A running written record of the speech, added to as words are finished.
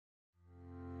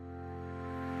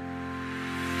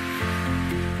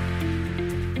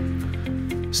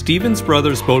Stephens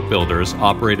Brothers Boat Builders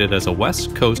operated as a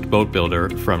West Coast boat builder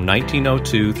from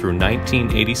 1902 through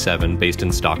 1987 based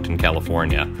in Stockton,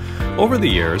 California. Over the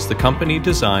years, the company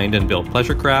designed and built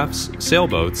pleasure crafts,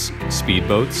 sailboats,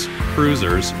 speedboats,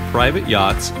 cruisers, private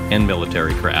yachts, and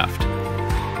military craft.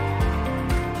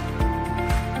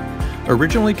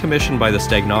 Originally commissioned by the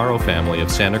Stagnaro family of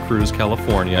Santa Cruz,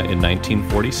 California in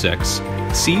 1946,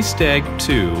 Sea Stag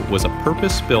II was a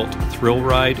purpose-built thrill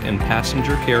ride and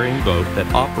passenger-carrying boat that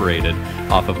operated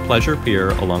off of Pleasure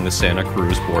Pier along the Santa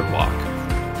Cruz Boardwalk.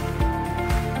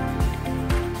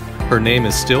 Her name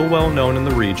is still well known in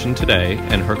the region today,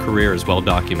 and her career is well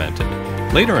documented.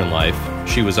 Later in life,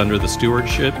 she was under the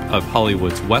stewardship of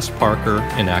Hollywood's Wes Parker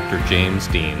and actor James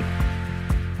Dean.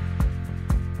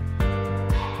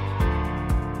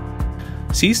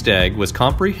 Sea Stag was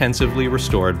comprehensively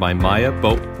restored by Maya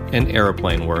Boat and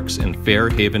Aeroplane Works in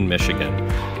Fairhaven, Michigan.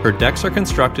 Her decks are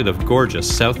constructed of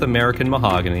gorgeous South American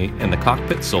mahogany, and the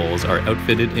cockpit soles are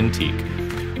outfitted in teak.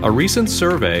 A recent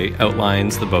survey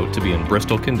outlines the boat to be in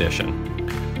Bristol condition.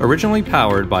 Originally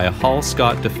powered by a Hull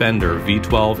Scott Defender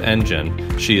V12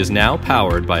 engine, she is now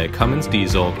powered by a Cummins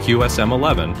diesel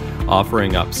QSM11,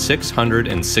 offering up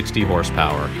 660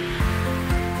 horsepower.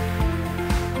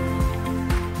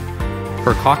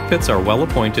 Her cockpits are well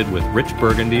appointed with rich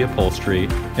burgundy upholstery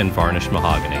and varnished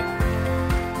mahogany.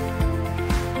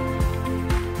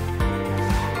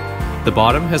 The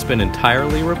bottom has been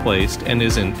entirely replaced and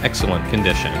is in excellent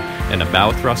condition, and a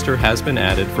bow thruster has been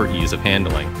added for ease of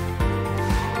handling.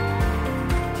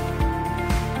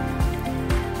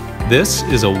 This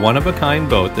is a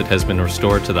one-of-a-kind boat that has been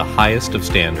restored to the highest of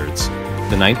standards.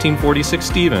 The 1946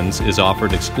 Stephens is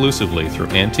offered exclusively through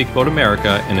Antique Boat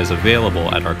America and is available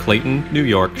at our Clayton, New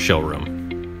York showroom.